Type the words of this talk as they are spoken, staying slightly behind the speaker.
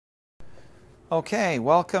Okay,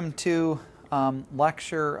 welcome to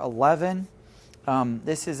lecture 11.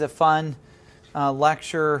 This is a fun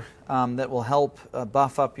lecture that will help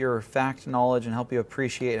buff up your fact knowledge and help you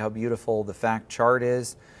appreciate how beautiful the fact chart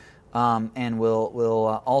is. And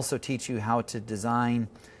we'll also teach you how to design,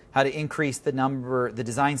 how to increase the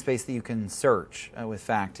design space that you can search with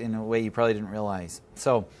fact in a way you probably didn't realize.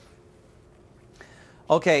 So,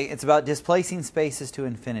 okay, it's about displacing spaces to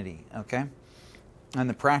infinity, okay? And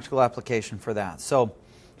the practical application for that. So,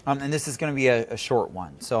 and this is going to be a short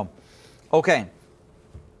one. So, okay.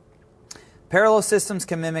 Parallel systems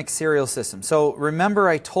can mimic serial systems. So remember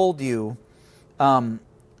I told you, I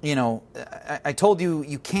told you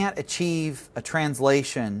you can't achieve a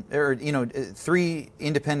translation, or, three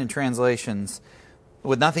independent translations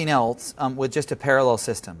with nothing else with just a parallel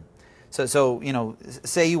system. So,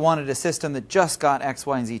 say you wanted a system that just got X,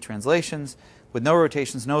 Y, and Z translations with no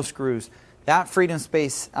rotations, no screws. That freedom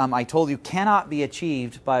space, I told you, cannot be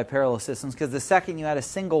achieved by parallel systems because the second you add a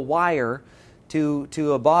single wire to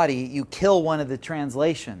a body, you kill one of the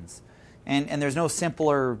translations. And there's no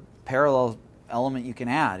simpler parallel element you can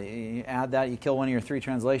add. You add that, you kill one of your three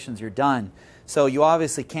translations, you're done. So you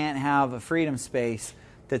obviously can't have a freedom space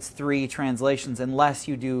that's three translations unless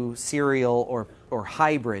you do serial or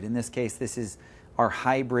hybrid. In this case, this is our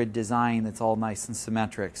hybrid design that's all nice and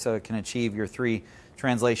symmetric, so it can achieve your three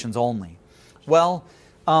translations only. Well,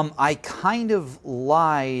 I kind of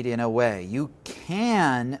lied in a way. You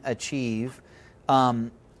can achieve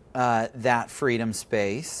that freedom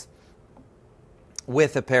space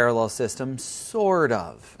with a parallel system, sort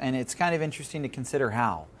of. And it's kind of interesting to consider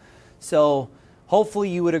how. So hopefully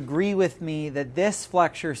you would agree with me that this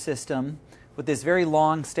flexure system, with this very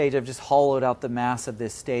long stage, I've just hollowed out the mass of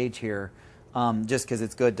this stage here, just because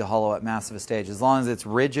it's good to hollow out mass of a stage. As long as it's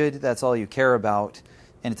rigid, that's all you care about,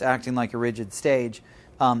 and it's acting like a rigid stage.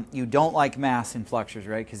 You don't like mass in flexures,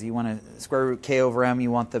 right? Because you want to square root k over m,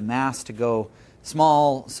 you want the mass to go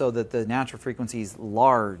small so that the natural frequency is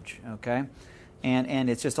large, okay? And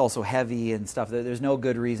it's just also heavy and stuff. There's no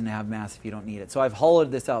good reason to have mass if you don't need it. So I've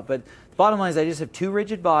hollowed this out. But the bottom line is I just have two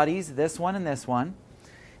rigid bodies, this one and this one,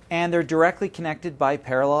 and they're directly connected by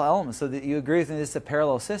parallel elements. So that you agree with me, this is a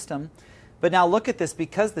parallel system. But now look at this,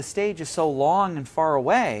 because the stage is so long and far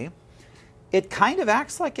away, it kind of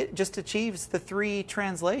acts like it just achieves the three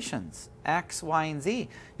translations, X, Y, and Z.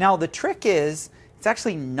 Now the trick is, it's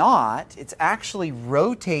actually not. It's actually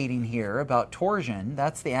rotating here about torsion.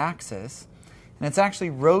 That's the axis. And it's actually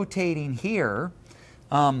rotating here.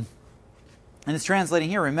 And it's translating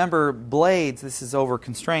here. Remember, blades, this is over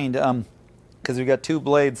constrained, because we've got two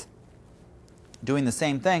blades doing the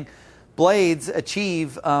same thing. Blades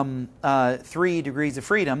achieve 3 degrees of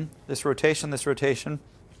freedom, this rotation,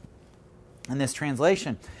 and this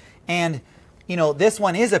translation. And, this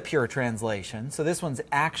one is a pure translation, so this one's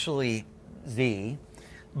actually Z.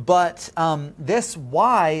 But this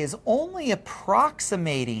Y is only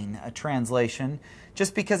approximating a translation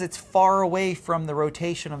just because it's far away from the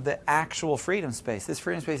rotation of the actual freedom space. This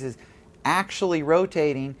freedom space is actually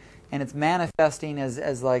rotating, and it's manifesting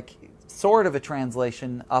as like sort of a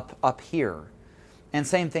translation up here. And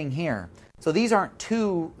same thing here. So these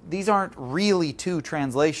aren't really two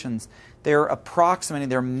translations. They're approximating,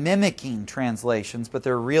 they're mimicking translations, but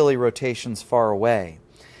they're really rotations far away.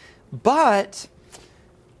 But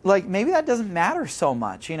like maybe that doesn't matter so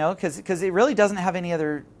much, because it really doesn't have any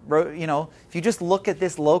other, if you just look at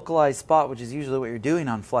this localized spot, which is usually what you're doing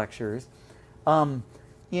on flexures,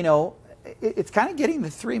 it's kind of getting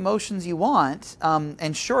the three motions you want.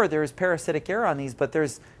 And sure, there's parasitic error on these, but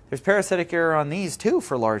there's parasitic error on these too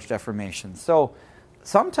for large deformations. So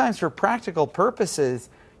sometimes for practical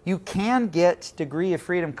purposes, you can get degree of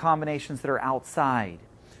freedom combinations that are outside,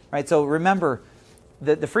 right? So remember,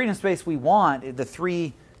 the freedom space we want, the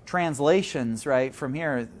three translations, right, from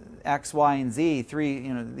here, X, Y, and Z,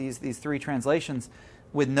 these three translations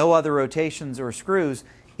with no other rotations or screws,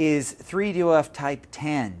 is 3DOF type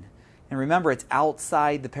 10. And remember, it's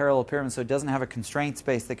outside the parallel pyramid, so it doesn't have a constraint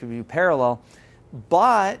space that could be parallel.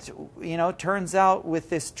 But, it turns out with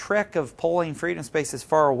this trick of pulling freedom spaces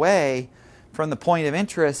far away from the point of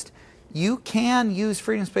interest, you can use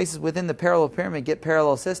freedom spaces within the parallel pyramid, get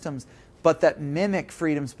parallel systems, but that mimic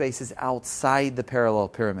freedom spaces outside the parallel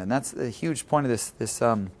pyramid. And that's a huge point of this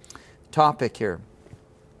topic here.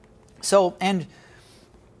 So, and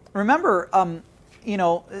remember,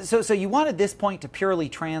 so you wanted this point to purely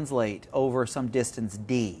translate over some distance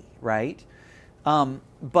d, right?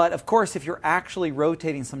 But of course, if you're actually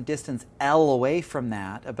rotating some distance L away from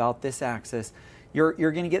that, about this axis, you're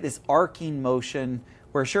going to get this arcing motion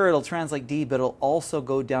where sure it'll translate D, but it'll also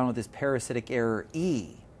go down with this parasitic error E.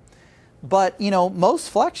 But, you know, most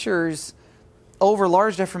flexures over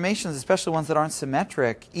large deformations, especially ones that aren't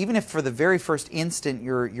symmetric, even if for the very first instant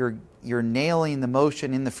you're nailing the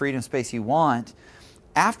motion in the freedom space you want,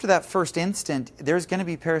 after that first instant, there's going to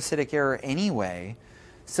be parasitic error anyway.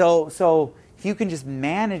 So if you can just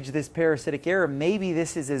manage this parasitic error, maybe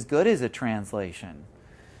this is as good as a translation,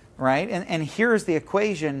 right? And here's the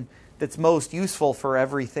equation that's most useful for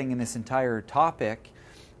everything in this entire topic,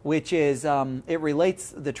 which is it relates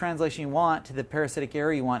the translation you want to the parasitic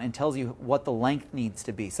error you want and tells you what the length needs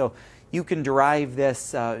to be. So you can derive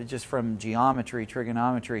this just from geometry,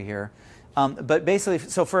 trigonometry here. But basically,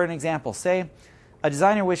 so for an example, say a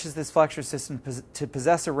designer wishes this flexure system to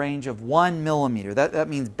possess a range of 1 millimeter. That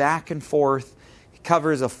means back and forth. It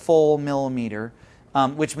covers a full millimeter,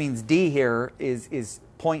 which means D here is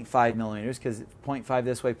 0.5 millimeters, because 0.5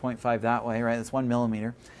 this way, 0.5 that way, right? That's 1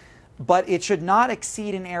 millimeter. But it should not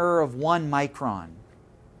exceed an error of 1 micron.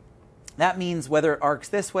 That means whether it arcs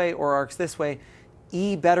this way or arcs this way,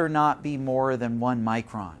 E better not be more than 1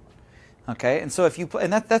 micron. Okay, and so if you put,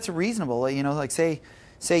 and that's reasonable, you know, like say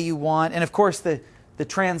you want, and of course the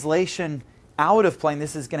translation out of plane,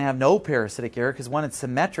 this is going to have no parasitic error because one, it's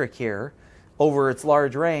symmetric here over its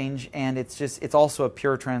large range, and it's also a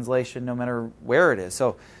pure translation no matter where it is.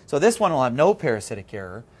 So this one will have no parasitic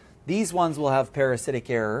error. These ones will have parasitic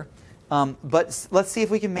error, but let's see if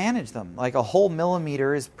we can manage them. Like a whole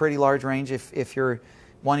millimeter is pretty large range if you're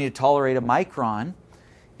wanting to tolerate a micron.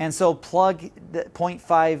 And so plug the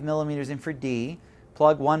 0.5 millimeters in for D,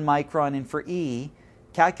 plug 1 micron in for E,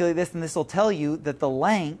 calculate this, and this will tell you that the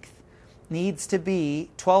length needs to be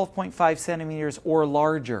 12.5 centimeters or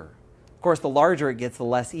larger. Of course, the larger it gets, the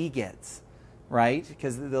less E gets, right?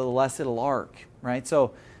 Because the less it'll arc, right?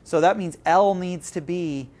 So that means L needs to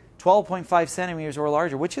be 12.5 centimeters or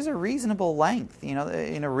larger, which is a reasonable length. You know,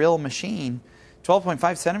 in a real machine,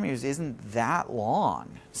 12.5 centimeters isn't that long.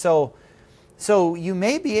 So you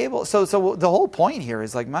may be able, so the whole point here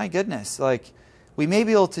is like, my goodness, like we may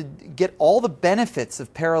be able to get all the benefits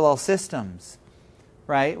of parallel systems,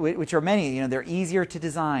 right? Which are many. You know, they're easier to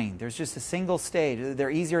design. There's just a single stage.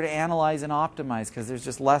 They're easier to analyze and optimize because there's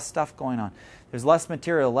just less stuff going on. There's less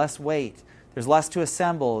material, less weight. There's less to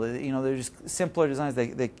assemble. You know, they're just simpler designs.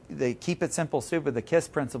 They keep it simple, stupid. The KISS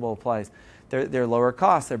principle applies. They're lower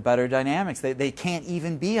cost. They're better dynamics. They can't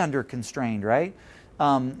even be under constrained, right?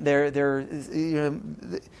 They're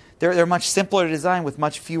much simpler to design with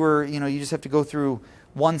much fewer. You know, you just have to go through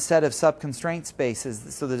one set of sub-constraint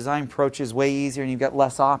spaces, so the design approach is way easier, and you've got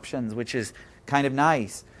less options, which is kind of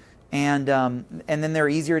nice. And then they're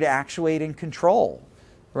easier to actuate and control,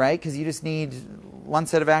 right? Because you just need one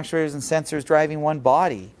set of actuators and sensors driving one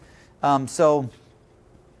body. So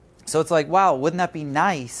it's like, wow, wouldn't that be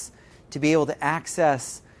nice to be able to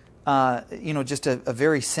access, you know, just a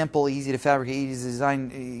very simple, easy to fabricate, easy to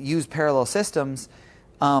design, use parallel systems,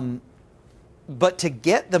 but to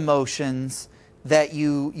get the motions that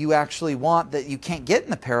you actually want that you can't get in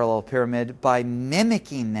the parallel pyramid by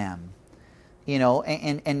mimicking them, you know,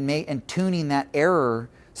 and tuning that error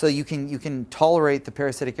so you can tolerate the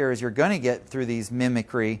parasitic errors you're going to get through these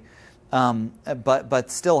mimicry,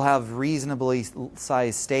 but still have reasonably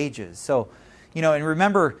sized stages. So, you know, and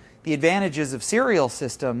remember the advantages of serial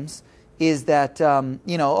systems is that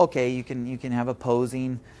you know, okay, you can have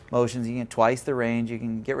opposing motions, you can get twice the range, you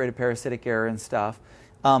can get rid of parasitic error and stuff.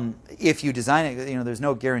 If you design it, you know, there's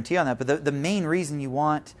no guarantee on that. But the main reason you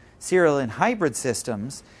want serial and hybrid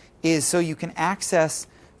systems is so you can access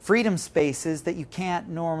freedom spaces that you can't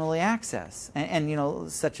normally access, and you know,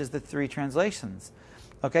 such as the 3 translations.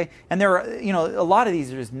 Okay, and there are, you know, a lot of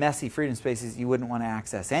these are just messy freedom spaces you wouldn't want to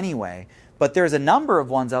access anyway. But there's a number of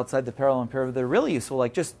ones outside the parallel pyramid that are really useful,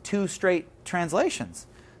 like just 2 straight translations.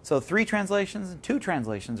 So 3 translations and 2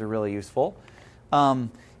 translations are really useful.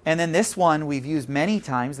 And then this one we've used many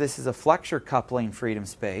times. This is a flexure coupling freedom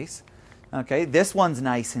space. Okay, this one's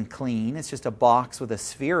nice and clean. It's just a box with a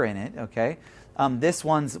sphere in it. Okay, this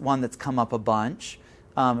one's one that's come up a bunch.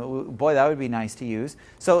 Boy, that would be nice to use.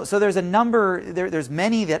 So there's a number. There's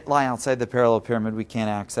many that lie outside the parallel pyramid we can't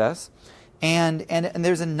access, and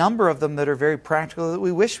there's a number of them that are very practical that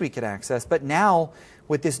we wish we could access. But now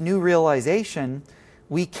with this new realization,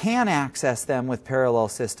 we can access them with parallel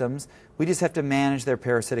systems. We just have to manage their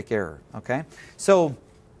parasitic error. Okay, so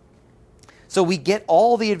we get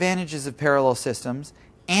all the advantages of parallel systems,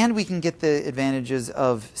 and we can get the advantages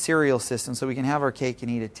of serial systems, so we can have our cake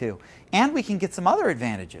and eat it too. And we can get some other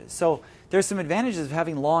advantages. So there's some advantages of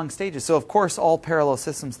having long stages. So of course, all parallel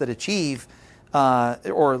systems that achieve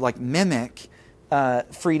or like mimic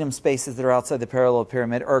freedom spaces that are outside the parallel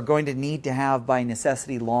pyramid are going to need to have by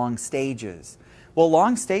necessity long stages, Well,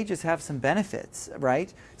 long stages have some benefits,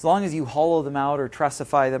 right? As long as you hollow them out or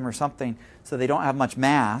trussify them or something so they don't have much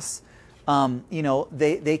mass, you know,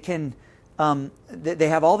 they can, they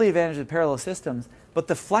have all the advantages of parallel systems, but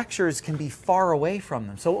the flexures can be far away from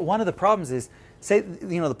them. So one of the problems is, say,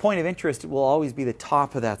 you know, the point of interest will always be the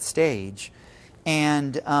top of that stage.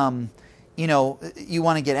 And, you know, you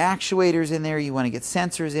want to get actuators in there, you want to get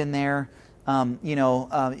sensors in there. You know,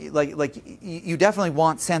 like you definitely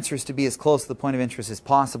want sensors to be as close to the point of interest as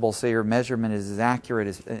possible, so your measurement is as accurate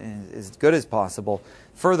as good as possible.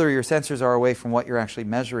 Further your sensors are away from what you're actually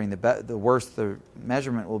measuring, the worse the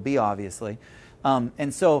measurement will be, obviously.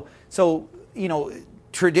 And so you know,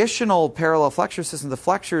 traditional parallel flexure systems, the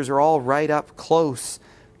flexures are all right up close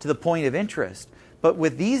to the point of interest. But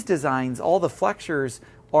with these designs, all the flexures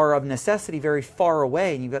are of necessity very far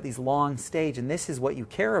away, and you've got these long stage, and this is what you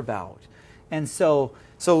care about. And so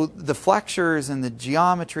the flexures and the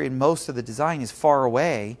geometry and most of the design is far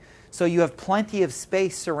away. So you have plenty of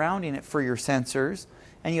space surrounding it for your sensors,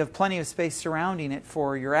 and you have plenty of space surrounding it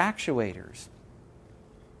for your actuators.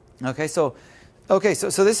 Okay, so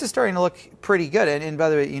this is starting to look pretty good. And by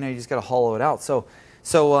the way, you know, you just got to hollow it out. So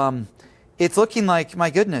it's looking like, my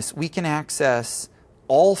goodness, we can access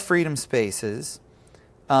all freedom spaces.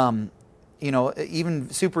 You know, even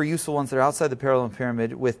super useful ones that are outside the parallel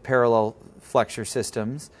pyramid with parallel flexure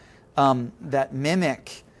systems that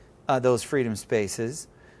mimic those freedom spaces.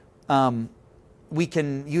 We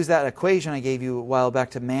can use that equation I gave you a while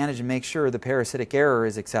back to manage and make sure the parasitic error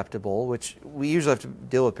is acceptable, which we usually have to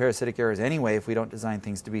deal with parasitic errors anyway if we don't design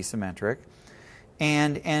things to be symmetric.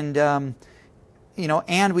 And you know,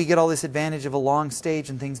 and we get all this advantage of a long stage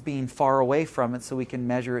and things being far away from it, so we can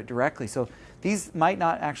measure it directly. So these might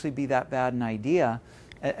not actually be that bad an idea,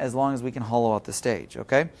 as long as we can hollow out the stage,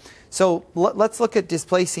 okay? So let's look at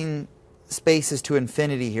displacing spaces to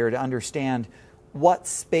infinity here to understand what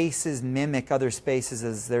spaces mimic other spaces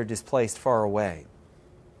as they're displaced far away.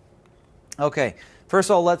 Okay,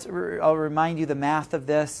 first of all, I'll remind you the math of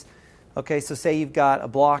this. Okay, so say you've got a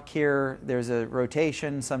block here, there's a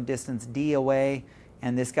rotation some distance d away,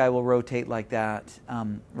 and this guy will rotate like that,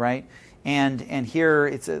 right? And here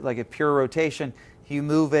it's like a pure rotation. You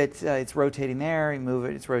move it, it's rotating there, you move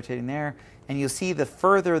it, it's rotating there. And you'll see the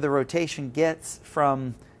further the rotation gets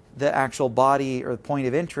from the actual body or the point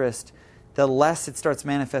of interest, the less it starts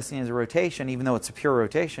manifesting as a rotation, even though it's a pure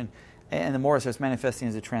rotation, and the more it starts manifesting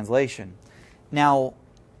as a translation. Now,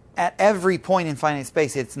 at every point in finite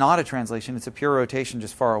space, it's not a translation, it's a pure rotation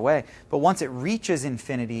just far away. But once it reaches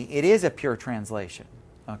infinity, it is a pure translation,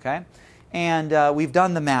 okay? And we've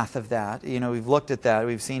done the math of that. You know, we've looked at that.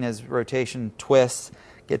 We've seen as rotation twists,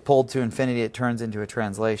 get pulled to infinity, it turns into a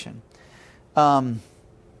translation.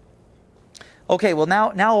 Okay, well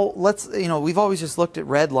now let's, you know, we've always just looked at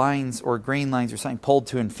red lines or green lines or something pulled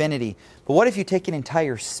to infinity. But what if you take an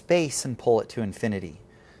entire space and pull it to infinity?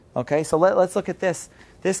 Okay, so let's look at this.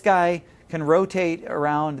 This guy can rotate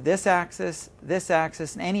around this axis,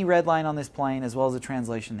 and any red line on this plane, as well as a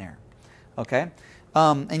translation there. Okay?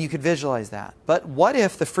 And you could visualize that. But what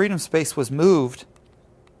if the freedom space was moved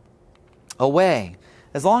away?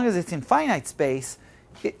 As long as it's in finite space,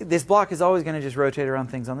 this block is always going to just rotate around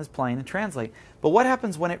things on this plane and translate. But what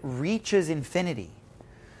happens when it reaches infinity?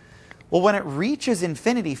 Well, when it reaches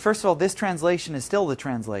infinity, first of all, this translation is still the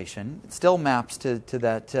translation. It still maps to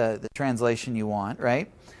that the translation you want,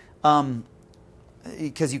 right?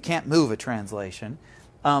 Because you can't move a translation.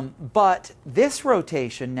 But this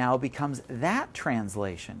rotation now becomes that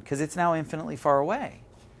translation because it's now infinitely far away,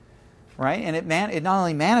 right? And it not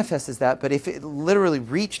only manifests as that, but if it literally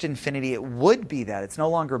reached infinity, it would be that. It's no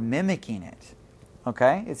longer mimicking it,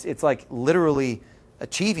 okay? It's like literally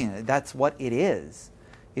achieving it. That's what it is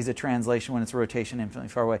a translation when it's a rotation infinitely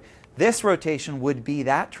far away. This rotation would be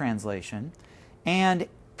that translation, and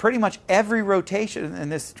pretty much every rotation,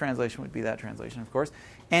 and this translation would be that translation, of course,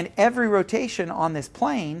 and every rotation on this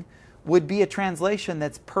plane would be a translation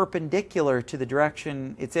that's perpendicular to the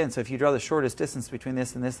direction it's in. So if you draw the shortest distance between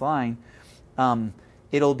this and this line,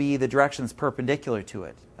 it'll be the direction that's perpendicular to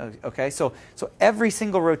it. Okay, so every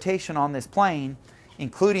single rotation on this plane,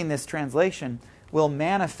 including this translation, will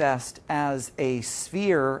manifest as a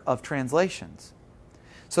sphere of translations.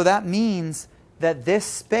 So that means that this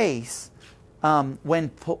space,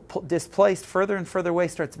 when displaced further and further away,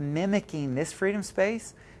 starts mimicking this freedom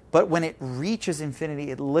space, but when it reaches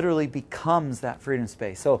infinity, it literally becomes that freedom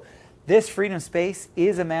space. So this freedom space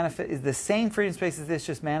is the same freedom space as this,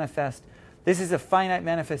 just manifest. This is a finite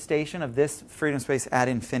manifestation of this freedom space at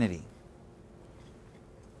infinity.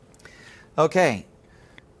 Okay,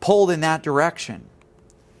 pulled in that direction.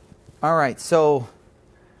 All right, so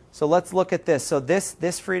So let's look at this. So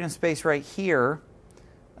this freedom space right here,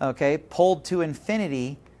 okay, pulled to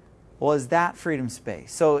infinity was that freedom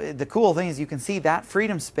space. So the cool thing is you can see that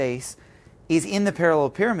freedom space is in the parallel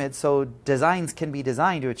pyramid, so designs can be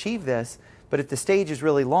designed to achieve this. But if the stage is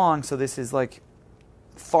really long, so this is like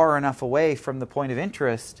far enough away from the point of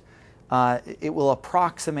interest, it will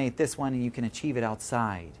approximate this one and you can achieve it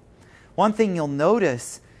outside. One thing you'll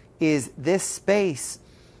notice is this space,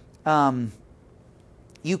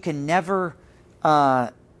 you can never,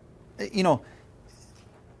 you know,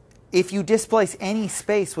 if you displace any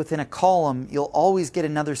space within a column, you'll always get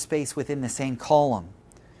another space within the same column.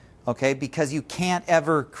 Okay, because you can't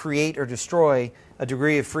ever create or destroy a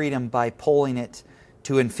degree of freedom by pulling it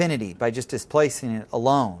to infinity, by just displacing it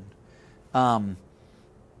alone.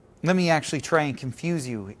 Let me actually try and confuse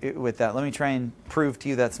you with that. Let me try and prove to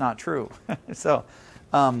you that's not true. So,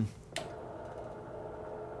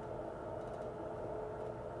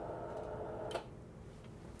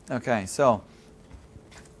 okay, so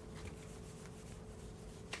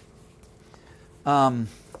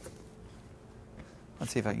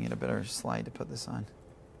let's see if I can get a better slide to put this on.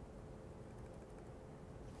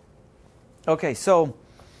 Okay, so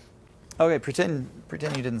pretend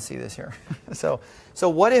you didn't see this here. So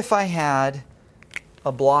what if I had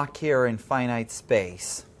a block here in finite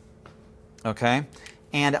space? Okay,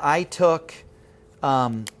 and I took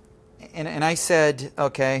and I said,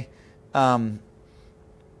 okay,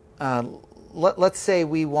 let's say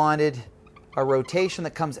we wanted a rotation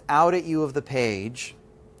that comes out at you of the page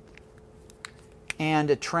and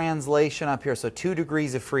a translation up here. So 2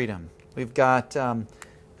 degrees of freedom. We've got a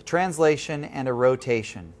translation and a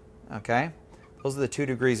rotation. Okay? Those are the 2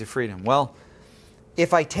 degrees of freedom. Well,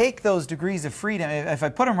 if I take those degrees of freedom, if I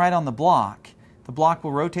put them right on the block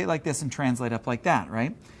will rotate like this and translate up like that,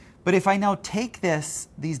 right? But if I now take these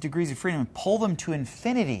degrees of freedom and pull them to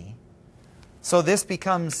infinity, so this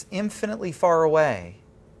becomes infinitely far away,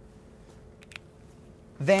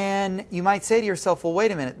 then you might say to yourself, well,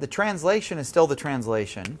 wait a minute, the translation is still the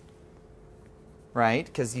translation, right?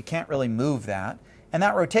 Because you can't really move that. And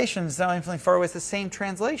that rotation is now infinitely far away. It's the same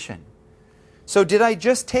translation. So did I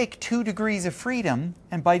just take 2 degrees of freedom,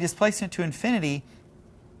 and by displacing it to infinity,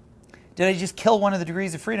 did I just kill one of the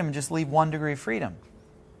degrees of freedom and just leave 1 degree of freedom?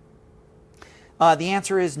 The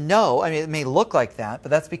answer is no. I mean, it may look like that,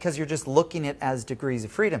 but that's because you're just looking at it as degrees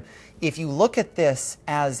of freedom. If you look at this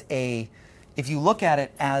as if you look at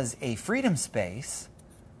it as a freedom space,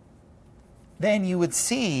 then you would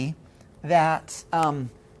see that,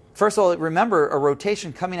 first of all, remember, a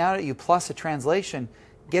rotation coming out at you plus a translation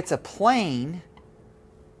gets a plane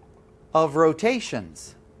of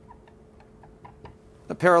rotations,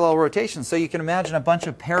 a parallel rotation. So you can imagine a bunch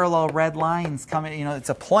of parallel red lines coming, you know, it's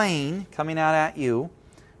a plane coming out at you,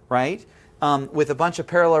 right, with a bunch of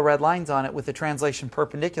parallel red lines on it with the translation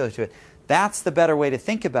perpendicular to it. That's the better way to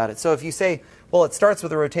think about it. So if you say, well, it starts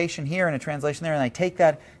with a rotation here and a translation there, and I take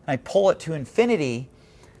that and I pull it to infinity,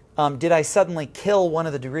 did I suddenly kill one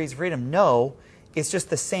of the degrees of freedom? No, it's just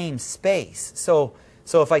the same space. So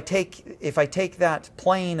if I take that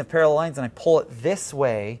plane of parallel lines and I pull it this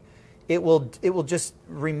way, it will just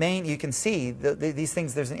remain. You can see these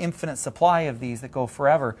things. There's an infinite supply of these that go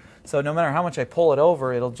forever. So no matter how much I pull it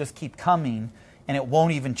over, it'll just keep coming, and it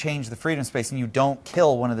won't even change the freedom space, and you don't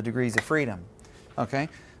kill one of the degrees of freedom. Okay.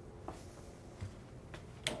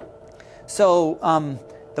 So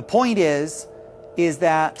the point is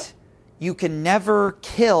that you can never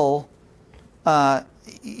kill.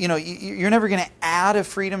 You know, you're never going to add a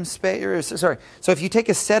freedom space. Sorry. So if you take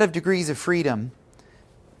a set of degrees of freedom,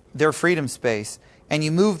 their freedom space, and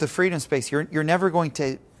you move the freedom space, you're never going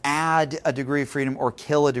to add a degree of freedom or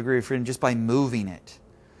kill a degree of freedom just by moving it,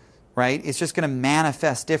 right? It's just going to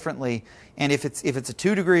manifest differently. And if it's a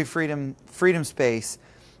 2 degree freedom space,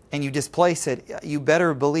 and you displace it, you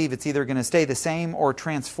better believe it's either going to stay the same or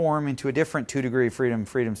transform into a different 2 degree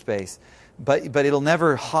freedom space. But it'll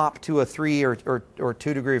never hop to a 3 or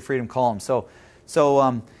 2 degree freedom column. So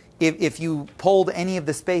if you pulled any of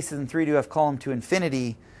the spaces in 3DF column to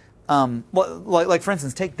infinity, like for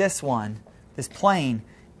instance, take this one, this plane.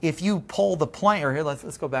 If you pull the plane, or here,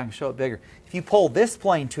 let's go back and show it bigger. If you pull this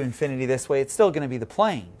plane to infinity this way, it's still going to be the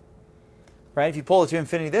plane, right? If you pull it to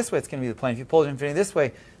infinity this way, it's going to be the plane. If you pull it to infinity this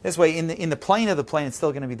way, in the plane of the plane, it's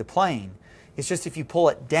still going to be the plane. It's just if you pull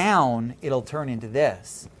it down, it'll turn into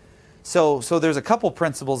this. So there's a couple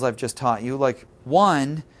principles I've just taught you. Like,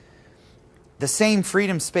 one, the same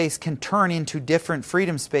freedom space can turn into different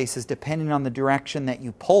freedom spaces depending on the direction that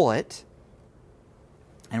you pull it.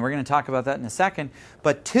 And we're going to talk about that in a second.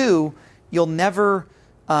 But two, you'll never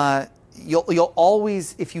you'll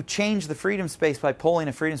always, if you change the freedom space by pulling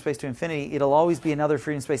a freedom space to infinity, it'll always be another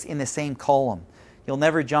freedom space in the same column. You'll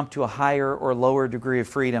never jump to a higher or lower degree of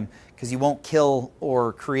freedom because you won't kill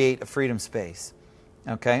or create a freedom space,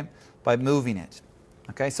 okay, by moving it.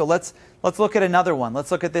 Okay, so let's look at another one.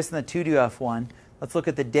 Let's look at this in the 2DOF one. Let's look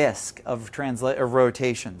at the disk of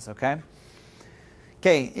rotations, okay?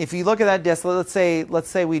 Okay, if you look at that disk, let's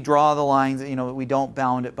say we draw the lines, we don't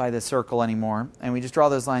bound it by the circle anymore, and we just draw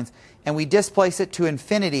those lines, and we displace it to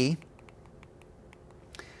infinity,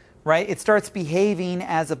 right? It starts behaving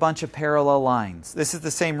as a bunch of parallel lines. This is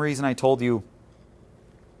the same reason I told you,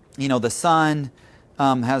 the sun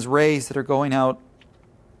has rays that are going out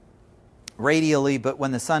radially, but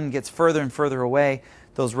when the sun gets further and further away,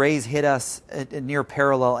 those rays hit us at near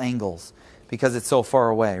parallel angles because it's so far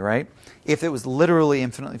away, right? If it was literally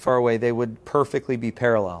infinitely far away, they would perfectly be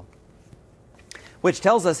parallel. Which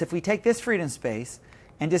tells us if we take this freedom space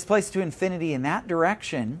and displace it to infinity in that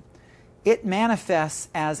direction, it manifests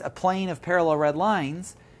as a plane of parallel red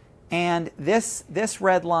lines, and this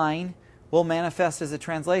red line will manifest as a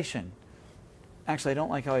translation. Actually, I don't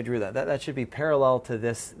like how I drew that. That should be parallel to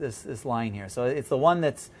this line here. So it's the one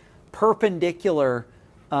that's perpendicular,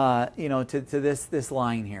 to this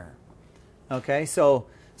line here. Okay, so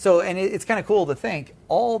it's kind of cool to think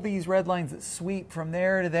all these red lines that sweep from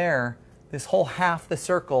there to there, this whole half the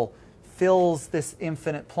circle fills this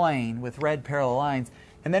infinite plane with red parallel lines.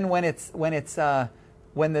 And then when the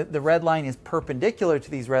red line is perpendicular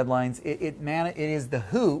to these red lines, it is the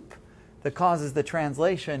hoop that causes the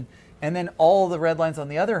translation. And then all the red lines on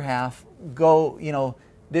the other half go,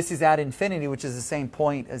 this is at infinity, which is the same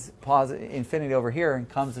point as infinity over here, and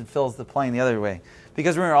comes and fills the plane the other way.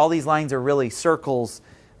 Because remember, all these lines are really circles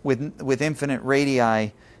with infinite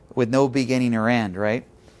radii with no beginning or end, right?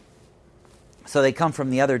 So they come from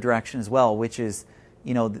the other direction as well, which is,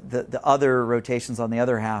 the other rotations on the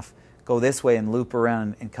other half go this way and loop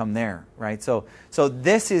around and come there, right? So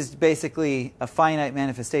this is basically a finite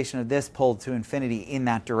manifestation of this pulled to infinity in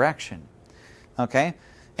that direction, okay?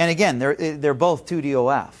 And again, they're both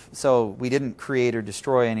 2DOF, so we didn't create or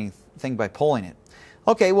destroy anything by pulling it.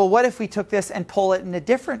 Okay, well, what if we took this and pull it in a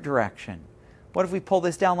different direction? What if we pull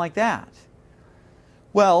this down like that?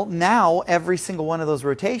 Well, now every single one of those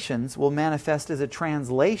rotations will manifest as a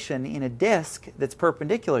translation in a disk that's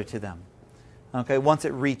perpendicular to them, okay, once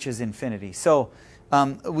it reaches infinity. So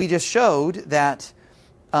we just showed that,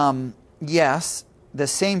 yes, the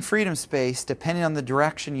same freedom space, depending on the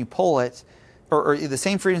direction you pull it, or the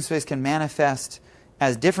same freedom space can manifest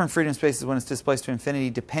as different freedom spaces when it's displaced to infinity,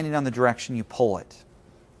 depending on the direction you pull it.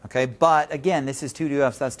 Okay, but again, this is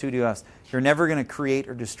 2DOFs, that's 2DOFs. You're never going to create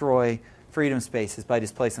or destroy freedom spaces by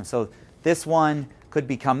displacing them. So this one could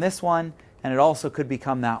become this one, and it also could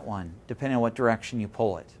become that one, depending on what direction you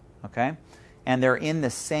pull it. Okay, and they're in the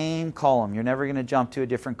same column. You're never going to jump to a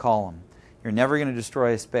different column. You're never going to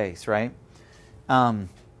destroy a space, right?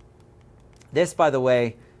 This, by the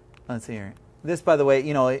way, let's see here. This, by the way,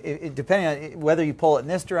 depending on whether you pull it in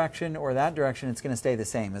this direction or that direction, it's going to stay the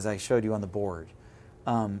same, as I showed you on the board.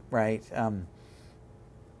 Right?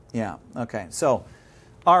 Yeah, okay. So,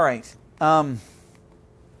 all right.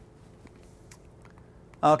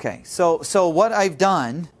 Okay, so what I've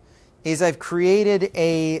done is I've created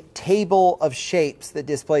a table of shapes that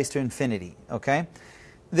displace to infinity, okay?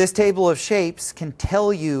 This table of shapes can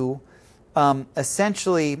tell you,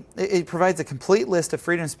 essentially, it provides a complete list of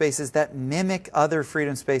freedom spaces that mimic other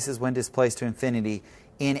freedom spaces when displaced to infinity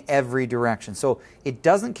in every direction. So it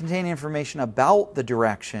doesn't contain information about the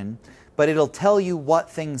direction, but it'll tell you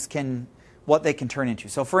what they can turn into.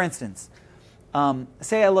 So for instance,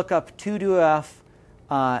 say I look up 2DOF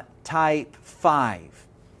type 5.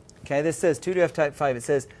 Okay, this says 2DOF type 5. It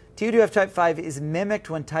says 2DOF type 5 is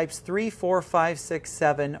mimicked when types 3, 4, 5, 6,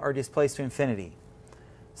 7 are displaced to infinity.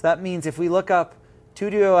 So that means if we look up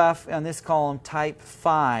 2DOF on this column type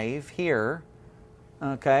 5 here,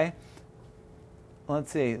 okay,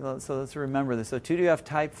 let's see, so let's remember this. So 2DOF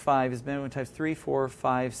type 5 is mimicked when types 3, 4,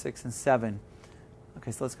 5, 6, and 7.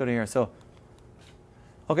 Okay, so let's go to here. So,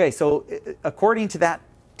 okay, so according to that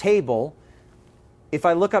table, if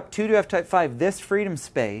I look up 2DOF type 5, this freedom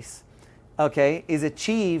space, okay, is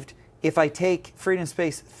achieved if I take freedom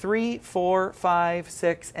space 3, 4, 5,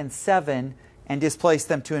 6, and 7 and displace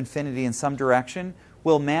them to infinity in some direction,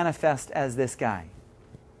 will manifest as this guy.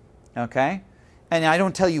 Okay? And I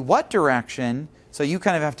don't tell you what direction, so you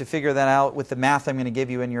kind of have to figure that out with the math I'm going to give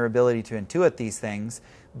you and your ability to intuit these things.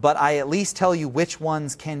 But I at least tell you which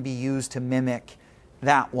ones can be used to mimic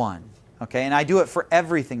that one. Okay? And I do it for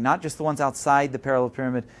everything, not just the ones outside the parallel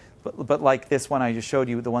pyramid. but like this one I just showed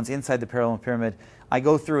you, the ones inside the parallel pyramid, I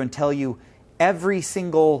go through and tell you every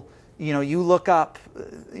single, you look up,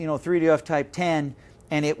 3DOF type 10,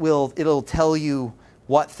 and it'll tell you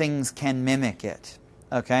what things can mimic it.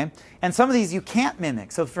 Okay? And some of these you can't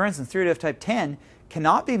mimic. So for instance, 3DOF type 10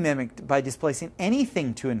 cannot be mimicked by displacing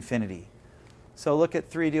anything to infinity. So look at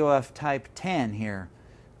 3DOF type 10 here.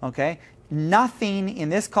 Okay? Nothing in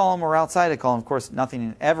this column or outside the column, of course,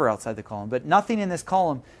 nothing ever outside the column, but nothing in this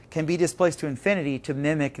column can be displaced to infinity to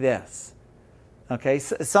mimic this. Okay?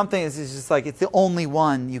 So something is just like, it's the only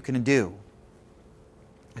one you can do.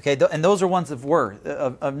 Okay? And those are ones of worth,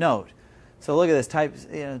 of note. So look at this,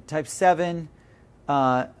 type 7,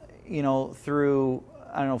 through,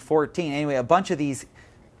 14. Anyway, a bunch of these,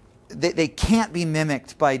 they can't be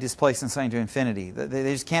mimicked by displacing something to infinity.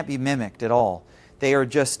 They just can't be mimicked at all. They are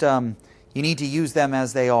just, you need to use them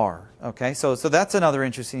as they are. Okay, so that's another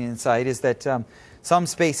interesting insight, is that some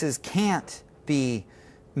spaces can't be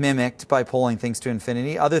mimicked by pulling things to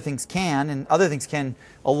infinity. Other things can, and other things can,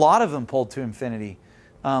 a lot of them pulled to infinity.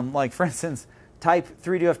 Like, for instance, type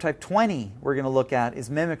 3DOF type 20 we're going to look at is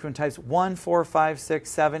mimicked when types 1, 4, 5, 6,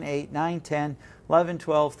 7, 8, 9, 10, 11,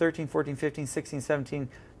 12, 13, 14, 15, 16, 17,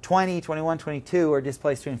 20, 21, 22 are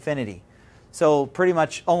displaced to infinity. So pretty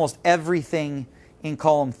much almost everything in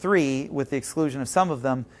column 3, with the exclusion of some of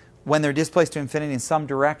them, when they're displaced to infinity in some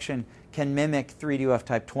direction, can mimic 3DOF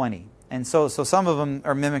type 20. And so some of them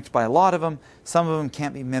are mimicked by a lot of them. Some of them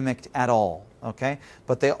can't be mimicked at all. Okay?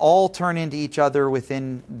 But they all turn into each other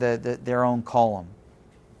within their own column.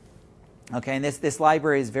 Okay? And this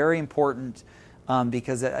library is very important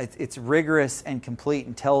because it's rigorous and complete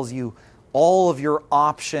and tells you all of your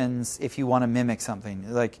options if you want to mimic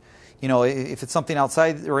something. Like, if it's something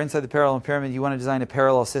outside or inside the parallel pyramid, you want to design a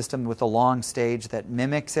parallel system with a long stage that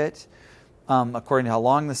mimics it according to how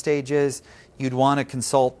long the stage is. You'd want to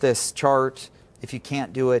consult this chart if you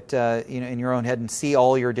can't do it in your own head, and see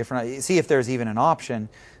all your different, see if there's even an option,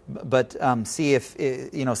 but see if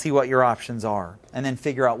see what your options are, and then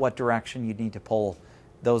figure out what direction you'd need to pull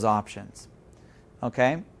those options.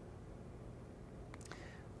 Okay.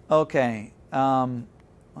 Okay.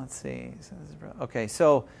 Let's see. Okay.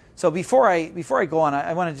 So before I go on,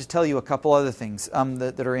 I want to just tell you a couple other things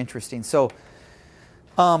that are interesting. So,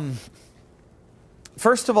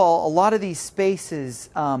 first of all, a lot of these spaces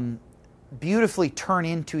beautifully turn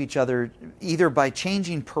into each other either by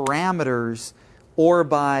changing parameters or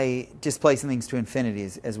by displacing things to infinity,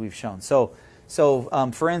 as we've shown. So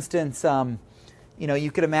for instance,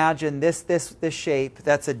 you could imagine this shape.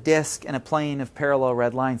 That's a disk and a plane of parallel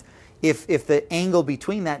red lines. If the angle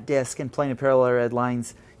between that disk and plane of parallel red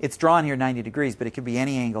lines, it's drawn here 90 degrees, but it could be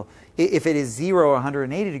any angle. If it is 0 or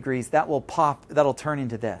 180 degrees, that'll turn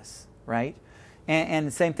into this, right? And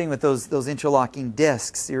the same thing with those interlocking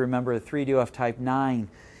disks. You remember the 3DOF type 9.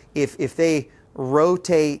 If they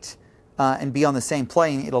rotate and be on the same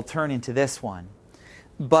plane, it'll turn into this one.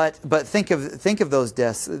 But think of those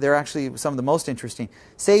disks. They're actually some of the most interesting.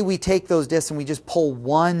 Say we take those disks and we just pull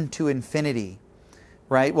one to infinity,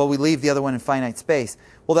 right? Well, we leave the other one in finite space.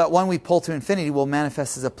 Well, that one we pull to infinity will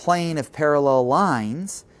manifest as a plane of parallel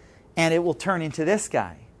lines, and it will turn into this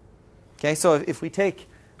guy. Okay, so if we take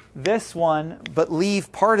this one but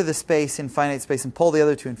leave part of the space in finite space and pull the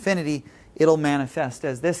other to infinity, it'll manifest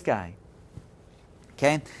as this guy.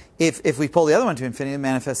 Okay, if we pull the other one to infinity, it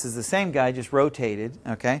manifests as the same guy, just rotated.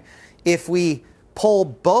 Okay, if we pull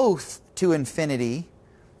both to infinity,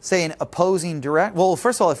 say in opposing direct, well,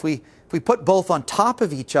 first of all, if we put both on top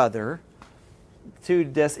of each other,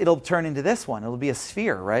 it'll turn into this one. It'll be a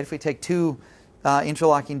sphere, right? If we take two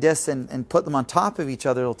interlocking disks and put them on top of each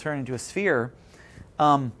other, it'll turn into a sphere.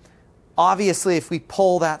 Obviously, if we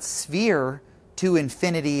pull that sphere to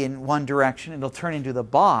infinity in one direction, it'll turn into the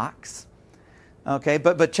box. Okay,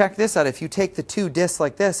 but check this out. If you take the two disks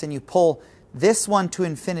like this and you pull this one to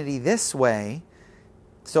infinity this way,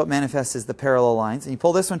 so it manifests as the parallel lines, and you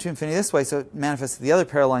pull this one to infinity this way, so it manifests the other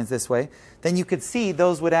parallel lines this way, then you could see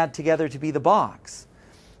those would add together to be the box.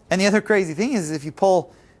 And the other crazy thing is, if you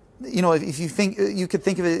pull, if you could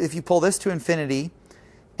think of it, if you pull this to infinity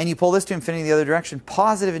and you pull this to infinity the other direction,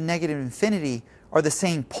 positive and negative infinity are the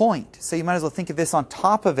same point. So you might as well think of this on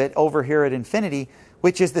top of it over here at infinity,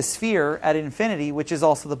 which is the sphere at infinity, which is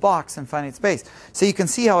also the box in finite space. So you can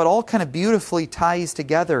see how it all kind of beautifully ties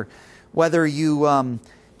together, whether you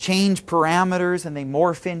change parameters and they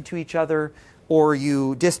morph into each other, or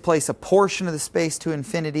you displace a portion of the space to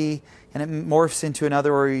infinity and it morphs into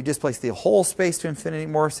another, or you displace the whole space to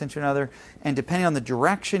infinity, morphs into another, and depending on the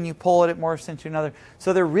direction you pull it, it morphs into another.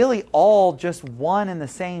 So they're really all just one and the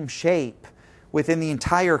same shape within the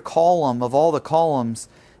entire column of all the columns,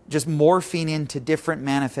 just morphing into different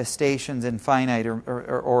manifestations in finite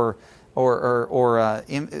or